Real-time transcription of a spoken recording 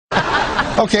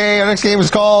Okay, our next game is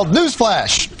called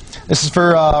Newsflash. This is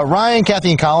for Ryan,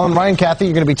 Kathy, and Colin. Ryan, Kathy,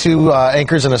 you're going to be two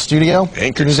anchors in a studio.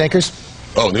 Anchors? News anchors?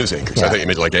 Oh, news anchors. Yeah. I thought you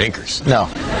meant like anchors. No.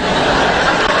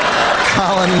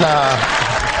 Colin,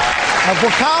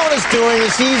 what Colin is doing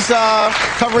is he's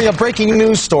covering a breaking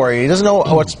news story. He doesn't know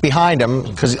what's behind him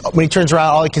because when he turns around,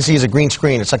 all he can see is a green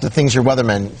screen. It's like the things your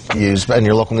weathermen use in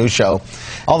your local news show.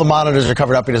 All the monitors are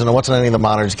covered up. He doesn't know what's on any of the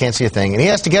monitors. He can't see a thing. And he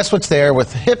has to guess what's there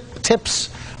with hip tips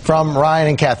from Ryan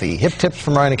and Kathy. Hip tips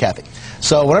from Ryan and Kathy.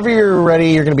 So whenever you're ready,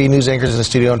 you're going to be news anchors in the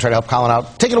studio and try to help Colin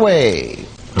out. Take it away.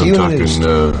 I'm talking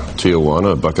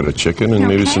Tijuana, a bucket of chicken, and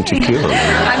maybe some tequila.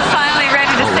 I'm finally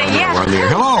ready to say yes.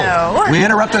 Hello. We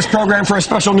interrupt this program for a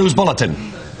special news bulletin.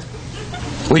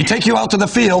 We take you out to the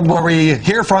field where we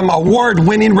hear from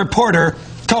award-winning reporter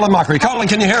Colin Mockery. Colin,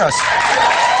 can you hear us?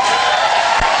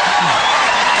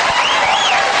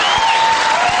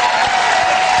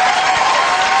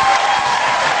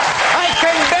 I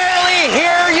can barely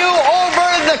hear you over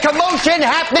the commotion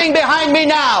happening behind me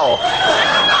now.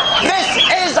 This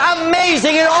is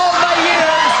amazing. In all my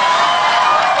years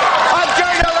of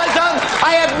journalism,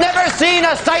 I have never seen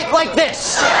a sight like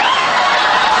this.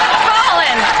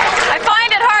 Colin, I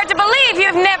find it hard to believe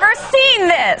you've never seen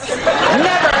this.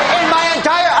 Never in my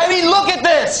entire... I mean, look at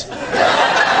this.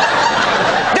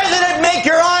 Doesn't it make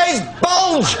your eyes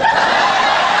bulge?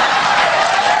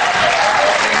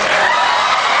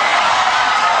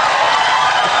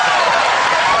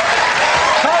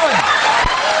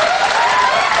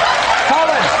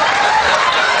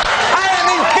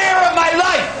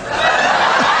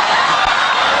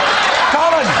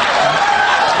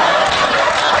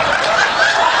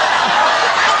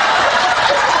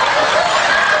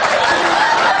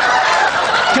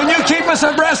 Keep us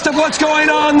abreast of what's going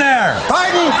on there.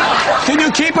 Pardon? Can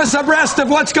you keep us abreast of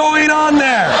what's going on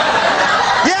there?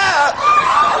 Yeah.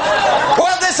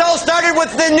 Well, this all started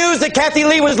with the news that Kathy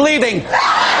Lee was leaving.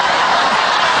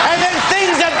 And then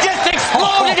things have just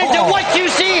exploded into what you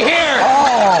see here.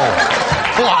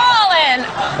 Colin,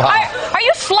 are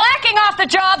you slacking off the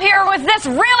job here? Was this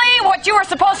really what you were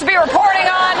supposed to be reporting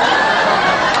on?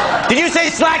 Did you say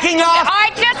slacking off?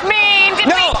 I just mean...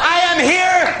 I am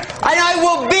here, and I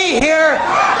will be here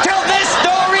till this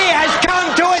story has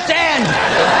come to its end.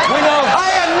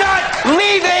 I am not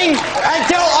leaving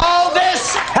until all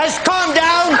this has calmed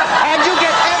down and you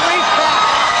get every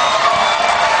fact.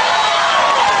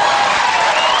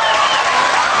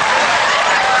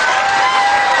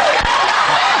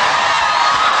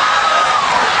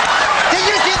 Did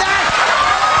you see that?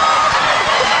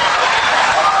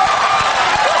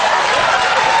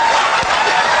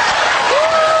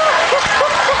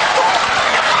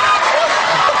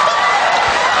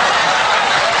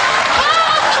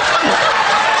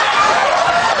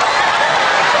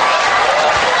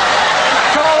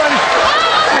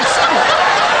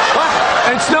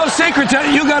 Secret,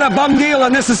 you got a bum deal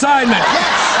on this assignment.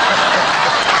 Yes.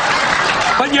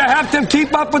 But you have to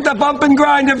keep up with the bump and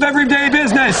grind of everyday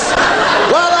business.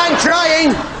 Well, I'm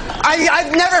trying.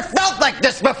 I've never felt like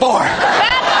this before.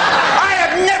 I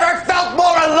have never felt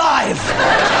more alive.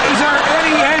 Is there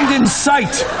any end in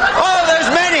sight? Oh, there's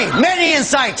many in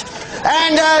sight.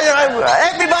 And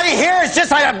everybody here has just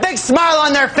had a big smile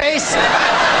on their face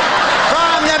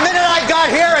from the minute I got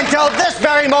here until this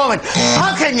very moment.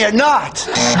 How can you not?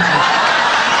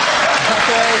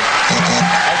 Okay.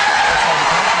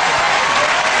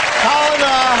 Colin,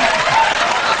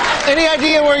 any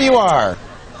idea where you are?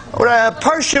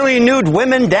 Partially nude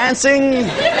women dancing?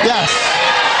 Yes.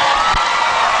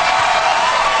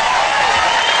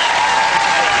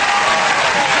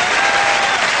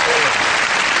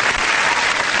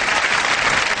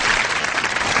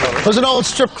 It was an old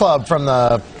strip club from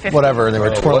the whatever, and they were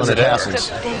twirling their tassels. It's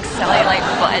a big cellulite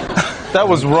butt. That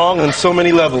was wrong on so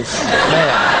many levels.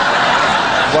 Man.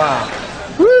 Wow.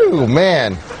 Woo,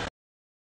 man.